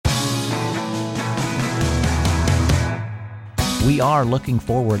We are looking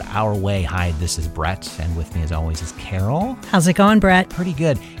forward our way. Hi, this is Brett, and with me as always is Carol. How's it going, Brett? Pretty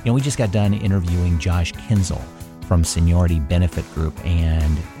good. We just got done interviewing Josh Kinzel from Seniority Benefit Group,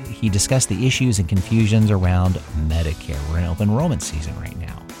 and he discussed the issues and confusions around Medicare. We're in open enrollment season right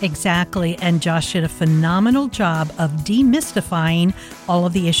now. Exactly, and Josh did a phenomenal job of demystifying all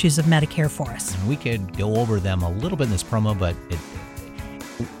of the issues of Medicare for us. And we could go over them a little bit in this promo, but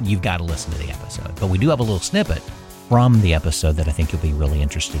you've got to listen to the episode. But we do have a little snippet from the episode that I think you'll be really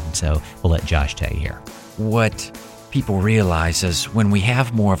interested in, so we'll let Josh tell you here. What people realize is when we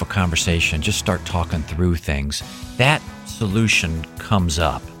have more of a conversation, just start talking through things, that solution comes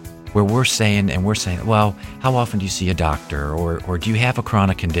up where we're saying, well, how often do you see a doctor? Or do you have a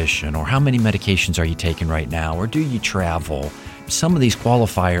chronic condition? Or how many medications are you taking right now? Or do you travel? Some of these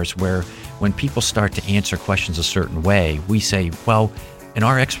qualifiers where when people start to answer questions a certain way, we say, well, in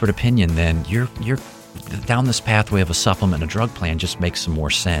our expert opinion, then you're down this pathway of a supplement and a drug plan just makes some more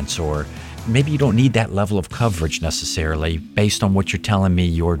sense. Or maybe you don't need that level of coverage necessarily based on what you're telling me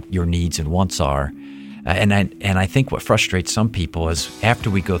your needs and wants are. And I think what frustrates some people is after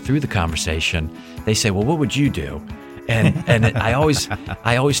we go through the conversation, they say, well, what would you do? And I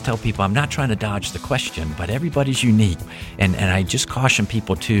always tell people I'm not trying to dodge the question, but everybody's unique. And I just caution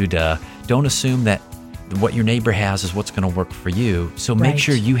people too to don't assume that what your neighbor has is what's going to work for you. So make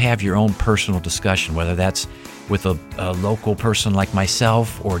sure you have your own personal discussion, whether that's with a local person like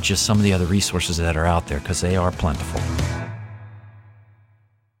myself or just some of the other resources that are out there, because they are plentiful.